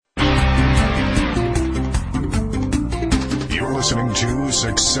listening to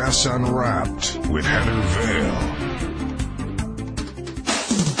Success Unwrapped with Heather Vale.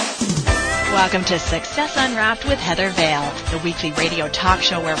 Welcome to Success Unwrapped with Heather Vale, the weekly radio talk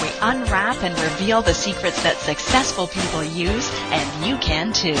show where we unwrap and reveal the secrets that successful people use, and you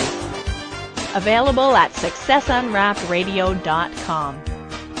can too. Available at successunwrappedradio.com.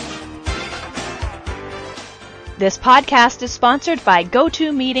 This podcast is sponsored by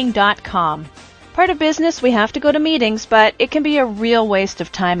GoToMeeting.com. Part of business, we have to go to meetings, but it can be a real waste of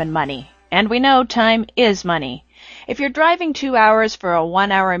time and money. And we know time is money. If you're driving 2 hours for a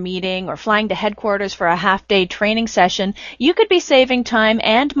 1-hour meeting or flying to headquarters for a half-day training session, you could be saving time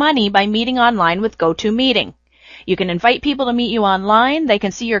and money by meeting online with GoToMeeting. You can invite people to meet you online. They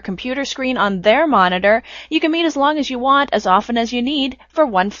can see your computer screen on their monitor. You can meet as long as you want, as often as you need, for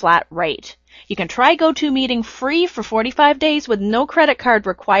one flat rate. You can try GoToMeeting free for 45 days with no credit card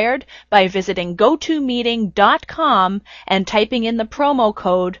required by visiting GoToMeeting.com and typing in the promo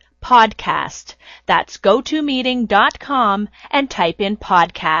code podcast. That's GoToMeeting.com and type in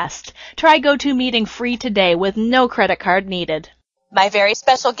podcast. Try GoToMeeting free today with no credit card needed. My very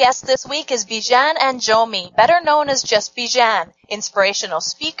special guest this week is Bijan Anjomi, better known as just Bijan, inspirational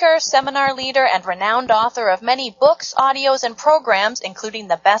speaker, seminar leader, and renowned author of many books, audios, and programs, including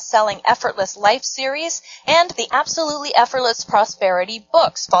the best-selling Effortless Life series and the Absolutely Effortless Prosperity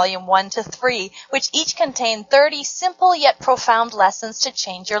books, Volume 1 to 3, which each contain 30 simple yet profound lessons to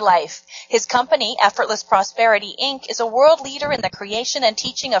change your life. His company, Effortless Prosperity, Inc., is a world leader in the creation and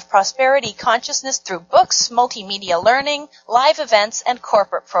teaching of prosperity consciousness through books, multimedia learning, live events, and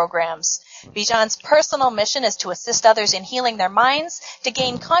corporate programs. Bijan's personal mission is to assist others in healing their minds, to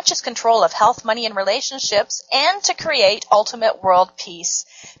gain conscious control of health, money, and relationships, and to create ultimate world peace.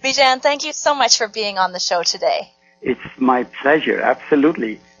 Bijan, thank you so much for being on the show today. It's my pleasure,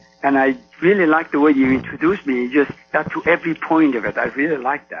 absolutely. And I really like the way you introduced me. You just got to every point of it. I really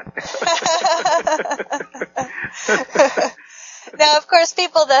like that. Now, of course,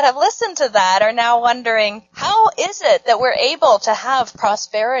 people that have listened to that are now wondering, how is it that we're able to have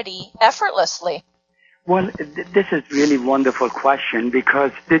prosperity effortlessly? Well, this is really wonderful question,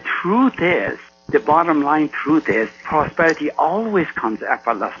 because the truth is, the bottom line truth is, prosperity always comes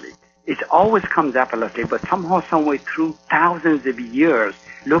effortlessly. It always comes effortlessly, but somehow, some way, through thousands of years,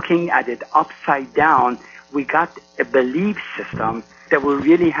 looking at it upside down, we got a belief system that we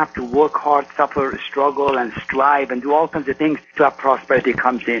really have to work hard, suffer, struggle, and strive, and do all kinds of things to have prosperity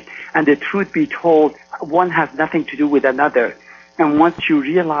comes in. And the truth be told, one has nothing to do with another. And once you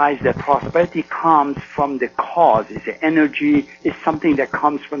realize that prosperity comes from the cause, it's an energy, it's something that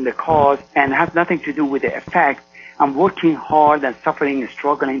comes from the cause and has nothing to do with the effect, and working hard and suffering and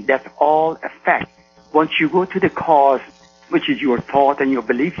struggling, that's all effect. Once you go to the cause, which is your thought and your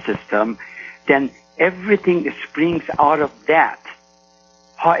belief system, then everything springs out of that.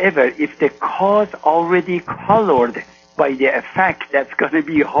 However, if the cause already colored by the effect, that's going to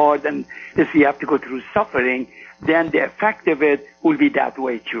be hard, and if you have to go through suffering, then the effect of it will be that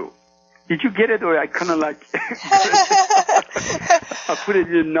way too. Did you get it, or I kind of like I put it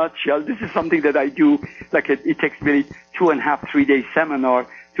in a nutshell? This is something that I do, like it takes really 2.5, 3 day seminar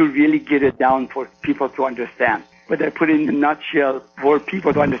to really get it down for people to understand. But I put it in a nutshell for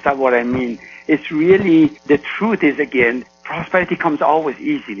people to understand what I mean. It's really, the truth is, again, prosperity comes always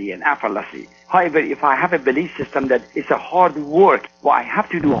easily and effortlessly. However, if I have a belief system that it's a hard work, well, I have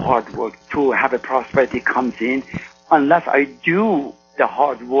to do hard work to have a prosperity comes in. Unless I do the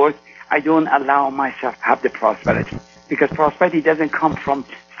hard work, I don't allow myself to have the prosperity. Because prosperity doesn't come from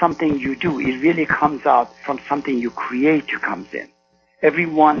something you do. It really comes out from something you create to comes in.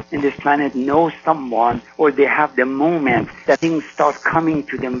 Everyone in this planet knows someone, or they have the moment that things start coming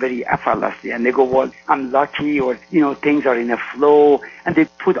to them very effortlessly, and they go, well, I'm lucky, or, things are in a flow, and they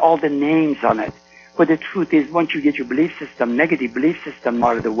put all the names on it. But the truth is, once you get your belief system, negative belief system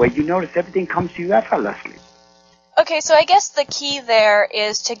out of the way, you notice everything comes to you effortlessly. Okay, so I guess the key there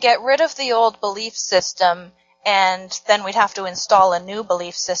is to get rid of the old belief system, and then we'd have to install a new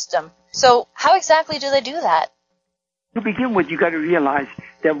belief system. So how exactly do they do that? To begin with, you got to realize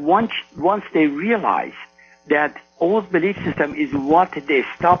that once they realize that old belief system is what they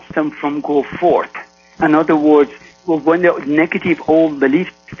stops them from go forth. In other words, when the negative old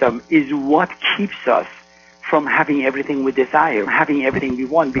belief system is what keeps us from having everything we desire, having everything we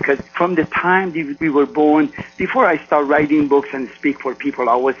want. Because from the time we were born, before I start writing books and speak for people,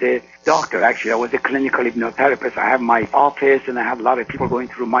 I was a doctor, actually. I was a clinical hypnotherapist. I have my office, and I have a lot of people going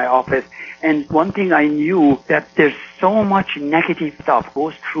through my office. And one thing I knew, that there's so much negative stuff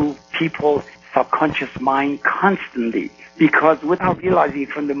goes through people's subconscious mind constantly, because without realizing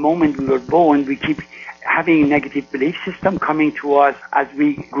from the moment we were born, we keep having a negative belief system coming to us as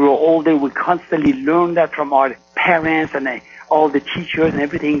we grow older. We constantly learn that from our parents and all the teachers and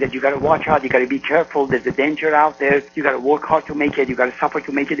everything, that you got to watch out, you got to be careful, there's a danger out there, you got to work hard to make it, you got to suffer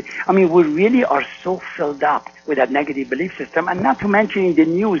to make it. I mean, we really are so filled up with that negative belief system, and not to mention the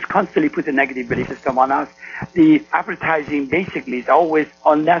news constantly puts a negative belief system on us. The advertising basically is always,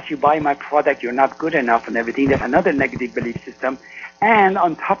 unless you buy my product, you're not good enough and everything. That's another negative belief system. And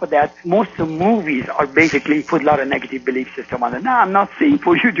on top of that, most of the movies are basically put a lot of negative belief system on it. Now, I'm not saying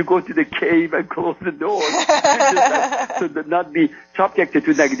for you to go to the cave and close the door so to not be subjected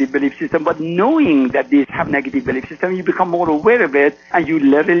to negative belief system, but knowing that these have negative belief system, you become more aware of it, and you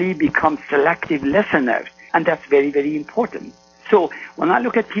literally become selective listeners. And that's very, very important. So when I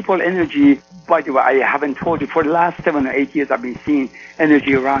look at people energy, by the way, I haven't told you, for the last 7 or 8 years I've been seeing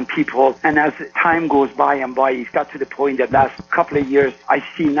energy around people, and as time goes by and by, it's got to the point that last couple of years I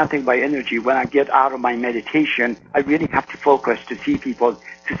see nothing but energy. When I get out of my meditation, I really have to focus to see people,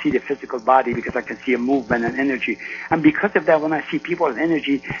 to see the physical body, because I can see a movement and energy. And because of that, when I see people in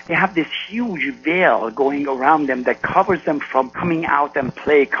energy, they have this huge veil going around them that covers them from coming out and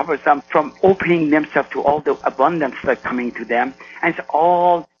play, covers them from opening themselves to all the abundance that's coming to them. And it's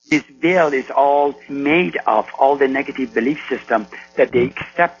all, this veil is all made of all the negative belief system that they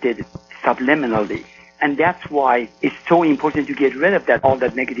accepted subliminally. And that's why it's so important to get rid of that, all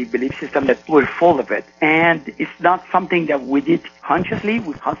that negative belief system that we're full of it. And it's not something that we did consciously.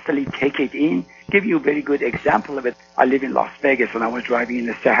 We constantly take it in. Give you a very good example of it. I live in Las Vegas, and I was driving in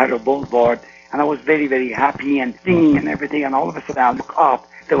the Sahara Boulevard, and I was very, very happy and singing and everything. And all of a sudden I look up,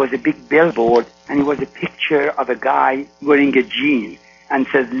 there was a big billboard, and it was a picture of a guy wearing a jean, and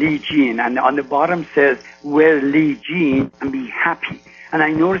says Lee Jean. And on the bottom says, wear Lee Jean and be happy. And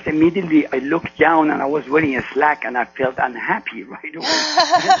I noticed immediately, I looked down and I was wearing a slack, and I felt unhappy right away.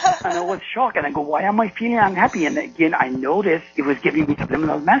 And I was shocked, and I go, why am I feeling unhappy? And again, I noticed it was giving me a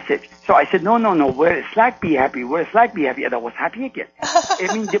subliminal message. So I said, no, wear a slack, be happy, wear a slack, be happy. And I was happy again. I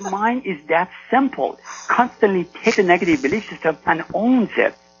mean, the mind is that simple. Constantly takes a negative belief system and owns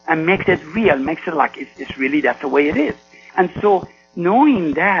it and makes it real, makes it like it's really, that's the way it is. And so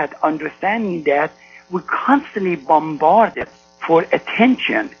knowing that, understanding that, we constantly bombarded for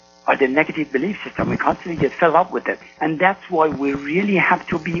attention or the negative belief system. We constantly get filled up with it. And that's why we really have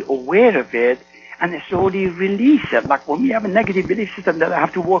to be aware of it and slowly release it. Like when we have a negative belief system that I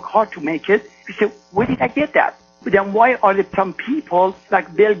have to work hard to make it, we say, where did I get that? But then why are there some people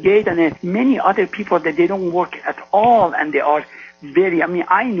like Bill Gates and many other people that they don't work at all, and they are very, I mean,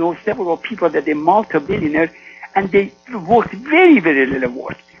 I know several people that they're multi-billionaires and they work very, very little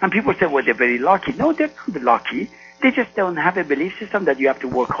work. And people say, well, they're very lucky. No, they're not lucky. They just don't have a belief system that you have to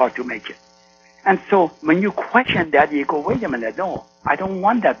work hard to make it. And so when you question that, you go, wait a minute, no, I don't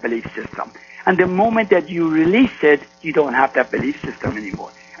want that belief system. And the moment that you release it, you don't have that belief system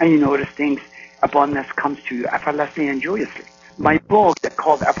anymore. And you notice things, abundance comes to you effortlessly and joyously. My book that's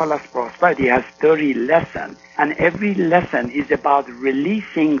called Effortless Prosperity has 30 lessons, and every lesson is about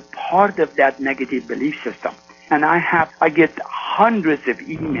releasing part of that negative belief system. And I get hundreds of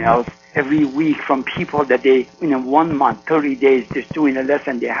emails every week from people that they, in 1 month, 30 days, just doing a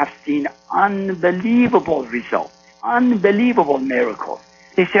lesson, they have seen unbelievable results, unbelievable miracles.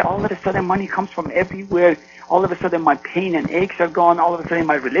 They say all of a sudden money comes from everywhere. All of a sudden my pain and aches are gone. All of a sudden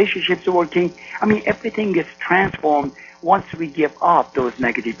my relationships are working. I mean, everything gets transformed once we give up those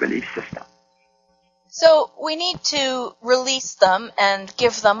negative belief systems. So we need to release them and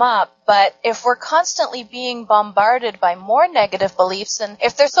give them up, but if we're constantly being bombarded by more negative beliefs, and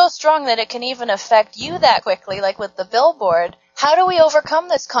if they're so strong that it can even affect you that quickly, like with the billboard, how do we overcome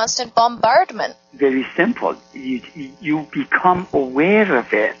this constant bombardment? Very simple. You become aware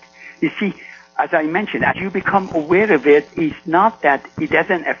of it. You see, as I mentioned, as you become aware of it, it's not that it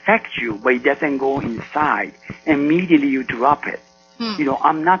doesn't affect you, but it doesn't go inside. Immediately you drop it.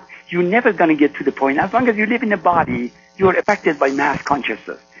 You're never going to get to the point. As long as you live in a body, you're affected by mass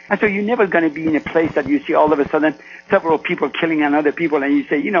consciousness. And so you're never going to be in a place that you see all of a sudden several people killing another people, and you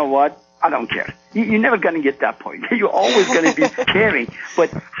say, you know what, I don't care. You're never going to get that point. You're always going to be caring.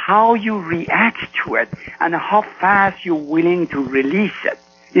 But how you react to it and how fast you're willing to release it.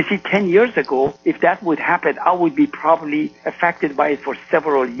 You see, 10 years ago, if that would happen, I would be probably affected by it for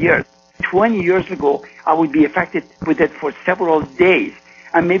several years. 20 years ago, I would be affected with it for several days.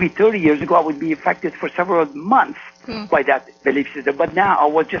 And maybe 30 years ago, I would be affected for several months by that belief system. But now I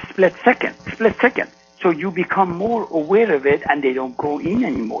was just split second. So you become more aware of it, and they don't go in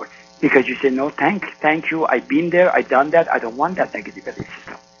anymore. Because you say, no, thank you, I've been there, I've done that, I don't want that negative belief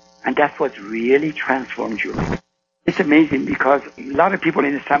system. And that's what really transforms you. It's amazing because a lot of people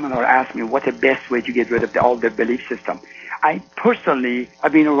in the seminar ask me what's the best way to get rid of all the belief system. I personally,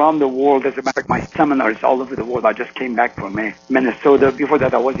 I've been around the world. As a matter of fact, my seminars all over the world. I just came back from Minnesota. Before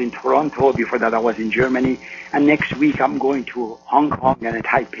that, I was in Toronto. Before that, I was in Germany. And next week, I'm going to Hong Kong and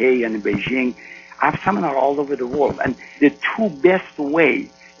Taipei and Beijing. I have seminars all over the world. And the two best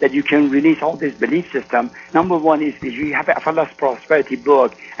ways that you can release all this belief system, number one is you have a Effortless Prosperity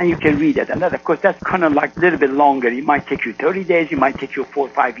book, and you can read it. And that, of course, that's kind of like a little bit longer. It might take you 30 days. It might take you 4 or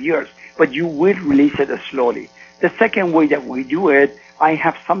 5 years. But you will release it slowly. The second way that we do it, I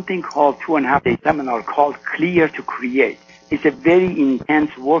have something called 2.5-day seminar called Clear to Create. It's a very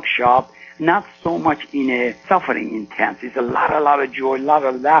intense workshop, not so much in a suffering intense. It's a lot of joy, a lot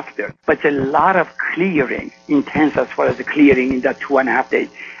of laughter, but it's a lot of clearing, intense as far as the clearing in that 2.5 days.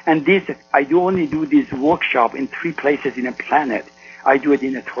 And this, I do only do this workshop in 3 places in a planet. I do it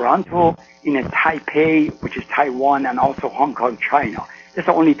in Toronto, in Taipei, which is Taiwan, and also Hong Kong, China. That's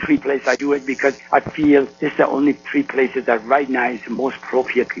the only 3 places I do it because I feel this is the only 3 places that right now is most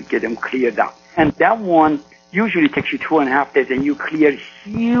appropriate to get them cleared up. And that one usually takes you 2.5 days, and you clear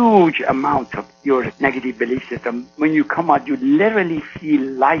huge amounts of your negative belief system. When you come out, you literally feel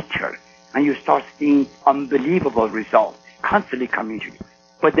lighter, and you start seeing unbelievable results constantly coming to you.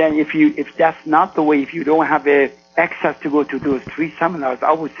 But then if that's not the way, if you don't have access to go to those 3 seminars,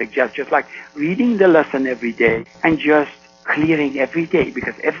 I would suggest just like reading the lesson every day and just clearing every day,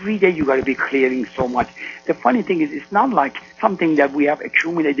 because every day you got to be clearing so much. The funny thing is, it's not like something that we have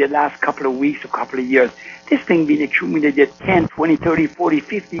accumulated the last couple of weeks or couple of years. This thing been accumulated 10, 20, 30, 40,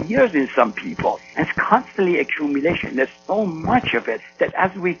 50 years in some people. And it's constantly accumulation. There's so much of it that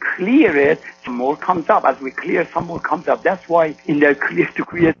as we clear it, some more comes up. As we clear, some more comes up. That's why in the Clear to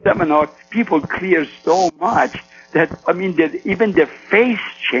Create seminar, people clear so much that, that even their face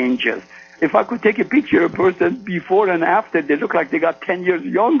changes. If I could take a picture of a person before and after, they look like they got 10 years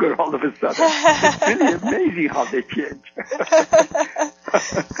younger all of a sudden. It's really amazing how they change.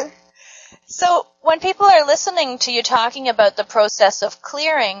 So when people are listening to you talking about the process of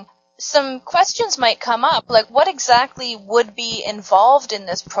clearing, some questions might come up, like what exactly would be involved in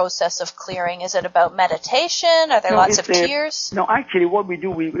this process of clearing? Is it about meditation? Are there lots of tears? No, actually what we do,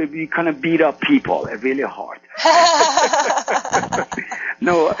 we kind of beat up people really hard.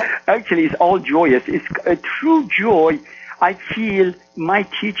 No, actually it's all joyous. It's a true joy. I feel my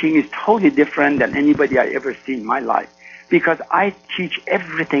teaching is totally different than anybody I ever seen in my life, because I teach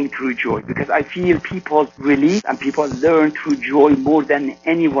everything through joy, because I feel people release and people learn through joy more than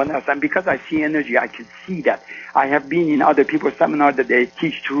anyone else. And because I see energy, I can see that. I have been in other people's seminars that they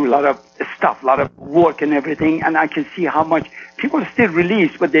teach through a lot of stuff, a lot of work and everything, and I can see how much people still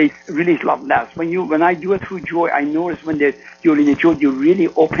release, but they release a lot less. When I do it through joy, I notice when you're in a joy, you're really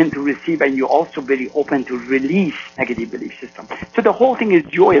open to receive, and you're also very open to release negative belief system. So the whole thing is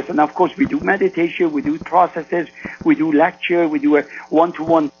joyous, and of course we do meditation, we do processes, we do lecture, we do a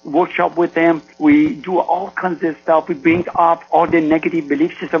one-to-one workshop with them, we do all kinds of stuff. We bring up all the negative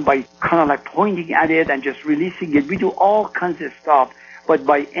belief system by kind of like pointing at it and just releasing it. We do all kinds of stuff, but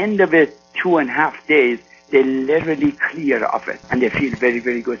by end of it, 2.5 days, they literally clear of it, and they feel very,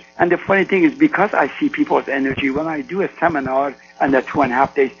 very good. And the funny thing is, because I see people's energy, when I do a seminar and the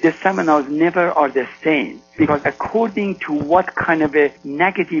 2.5 days, the seminars never are the same, because according to what kind of a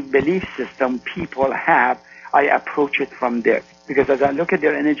negative belief system people have, I approach it from there. Because as I look at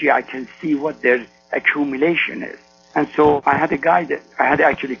their energy, I can see what their accumulation is. And so I had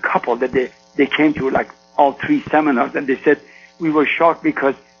actually a couple that they came to like all 3 seminars, and they said, we were shocked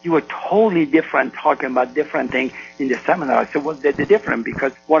because you were totally different, talking about different things in the seminar. I said, well, they're different,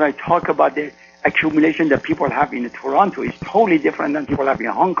 because what I talk about, the accumulation that people have in Toronto is totally different than people have in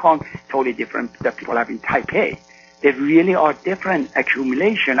Hong Kong, totally different than people have in Taipei. They really are different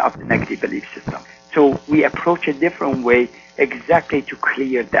accumulation of the negative belief system. So we approach a different way exactly to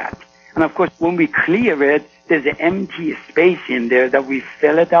clear that. And of course, when we clear it, there's an empty space in there that we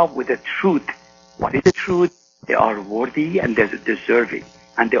fill it up with the truth. What is the truth? They are worthy and they're deserving,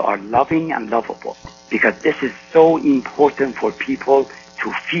 and they are loving and lovable, because this is so important for people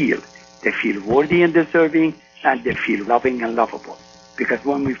to feel. They feel worthy and deserving, and they feel loving and lovable. Because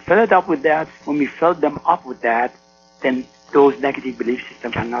when we fill it up with that, when we fill them up with that, then those negative belief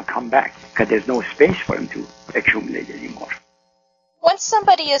systems cannot come back, because there's no space for them to accumulate anymore. Once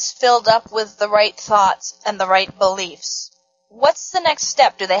somebody is filled up with the right thoughts and the right beliefs, what's the next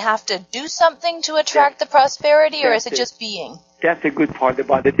step? Do they have to do something to attract the prosperity, or is it just being? That's a good part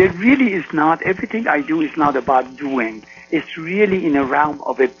about it. There really is not, everything I do is not about doing. It's really in a realm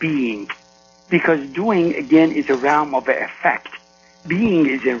of a being. Because doing, again, is a realm of an effect. being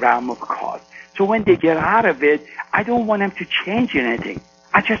is a realm of cause. So when they get out of it, I don't want them to change anything.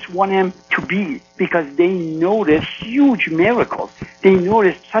 I just want them to be, because they notice huge miracles. They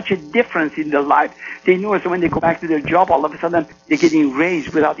notice such a difference in their life. They notice when they go back to their job, all of a sudden they're getting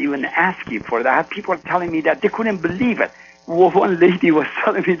raised without even asking for it. I have people telling me that they couldn't believe it. One lady was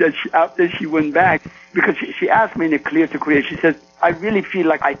telling me that after she went back, because she asked me in a clear to clear, she said, I really feel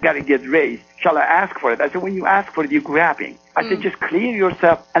like I got to get raised. Shall I ask for it? I said, when you ask for it, you're grabbing. I said, just clear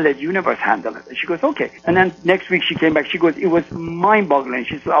yourself and let the universe handle it. And she goes, okay. And then next week she came back. She goes, it was mind-boggling.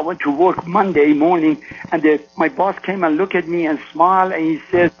 She said, I went to work Monday morning, and my boss came and looked at me and smiled, and he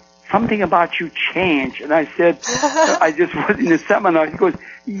said, something about you changed. And I said, I just was in a seminar. He goes,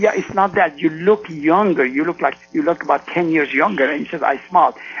 yeah, it's not that. You look younger. You look about 10 years younger. And he says, I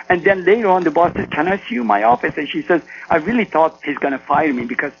smiled. And then later on, the boss said, can I see you in my office? And she says, I really thought he's going to fire me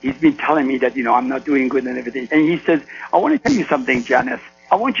because he's been telling me that, I'm not doing good and everything. And he says, I want to tell you something, Janice.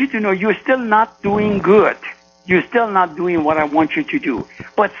 I want you to know you're still not doing good. You're still not doing what I want you to do.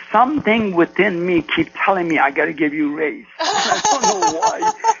 But something within me keeps telling me I got to give you a raise.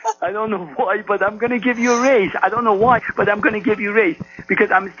 I don't know why, but I'm going to give you a raise. I don't know why, but I'm going to give you a raise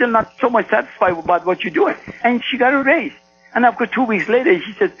because I'm still not so much satisfied about what you're doing. And she got a raise. And after 2 weeks later,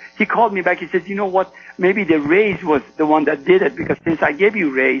 he called me back. He said, you know what? Maybe the raise was the one that did it, because since I gave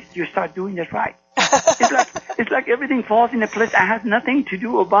you a raise, you start doing it right. It's like everything falls into place. It has nothing to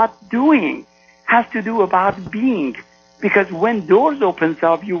do about doing. Has to do about being, because when doors opens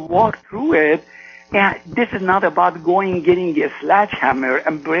up, you walk through it, and this is not about getting a sledgehammer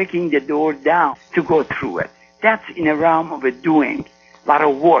and breaking the door down to go through it. That's in a realm of a doing. A lot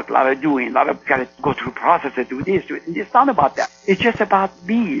of work, a lot of doing, a lot of gotta go through processes, do this, do it. And it's not about that. It's just about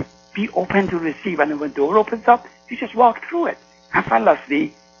be open to receive. And when the door opens up, you just walk through it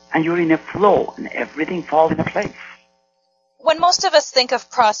effortlessly, and you're in a flow, and everything falls into place. When most of us think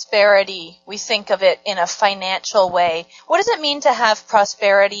of prosperity, we think of it in a financial way. What does it mean to have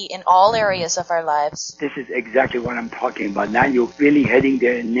prosperity in all areas of our lives? This is exactly what I'm talking about. Now you're really hitting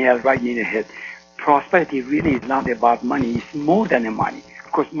the nail right in the head. Prosperity really is not about money. It's more than the money.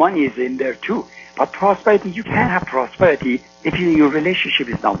 Of course, money is in there too. But prosperity, you can't have prosperity if your relationship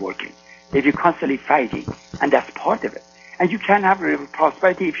is not working, if you're constantly fighting, and that's part of it. And you can't have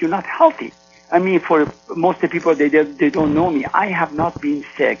prosperity if you're not healthy. I mean, for most of the people, they don't know me. I have not been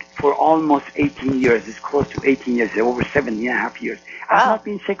sick for almost 18 years. It's close to 18 years, over 7.5 years. Wow. I've not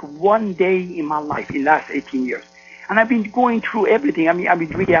been sick one day in my life in the last 18 years. And I've been going through everything. I mean, I've been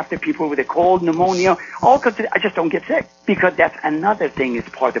really after people with a cold, pneumonia, all kinds of, I just don't get sick. Because that's another thing is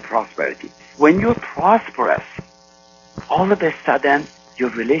part of prosperity. When you're prosperous, all of a sudden, your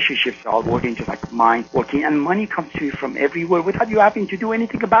relationships are all working just like mine working, and money comes to you from everywhere without you having to do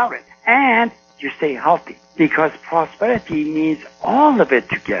anything about it. And you stay healthy, because prosperity means all of it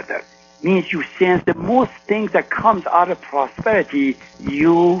together. Means you sense the most things that comes out of prosperity,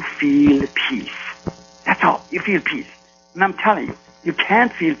 you feel peace. That's all. You feel peace. And I'm telling you, you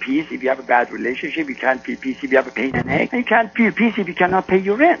can't feel peace if you have a bad relationship. You can't feel peace if you have a pain in the neck. And you can't feel peace if you cannot pay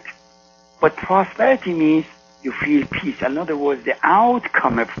your rent. But prosperity means you feel peace. In other words, the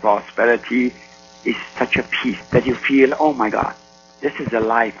outcome of prosperity is such a peace that you feel, oh my God, this is the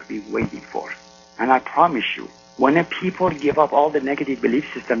life I've been waiting for. And I promise you, when people give up all the negative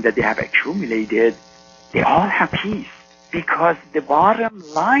belief system that they have accumulated, they all have peace. Because the bottom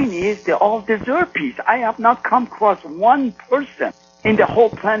line is they all deserve peace. I have not come across one person in the whole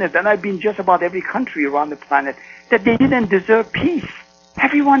planet, and I've been just about every country around the planet, that they didn't deserve peace.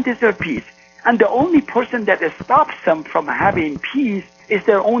 Everyone deserves peace. And the only person that stops them from having peace is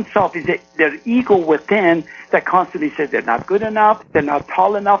their own self, is their ego within that constantly says they're not good enough, they're not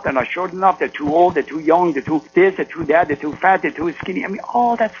tall enough, they're not short enough, they're too old, they're too young, they're too this, they're too that, they're too fat, they're too skinny. I mean,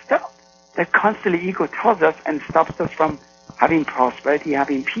 all that stuff that constantly ego tells us and stops us from having prosperity,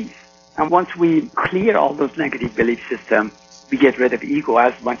 having peace. And once we clear all those negative belief systems, we get rid of ego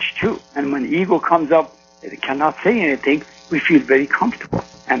as much too. And when ego comes up, it cannot say anything, we feel very comfortable.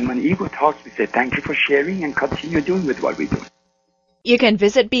 And when ego talks, we say, thank you for sharing, and continue doing with what we do. You can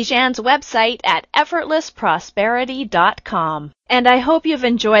visit Bijan's website at effortlessprosperity.com. And I hope you've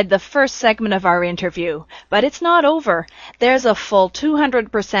enjoyed the first segment of our interview. But it's not over. There's a full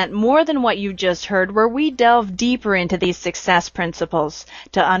 200% more than what you just heard, where we delve deeper into these success principles.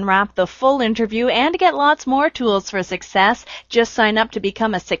 To unwrap the full interview and get lots more tools for success, just sign up to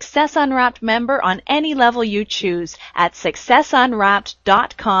become a Success Unwrapped member on any level you choose at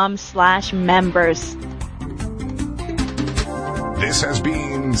successunwrapped.com/members. This has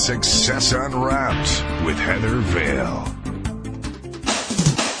been Success Unwrapped with Heather Vale.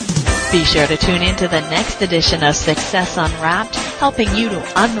 Be sure to tune in to the next edition of Success Unwrapped, helping you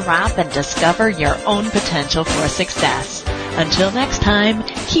to unwrap and discover your own potential for success. Until next time,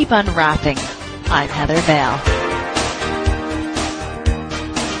 keep unwrapping. I'm Heather Vale.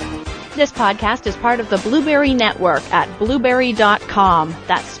 This podcast is part of the Blueberry Network at blueberry.com.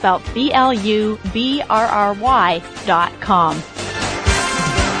 That's spelled BLUBRRY.com.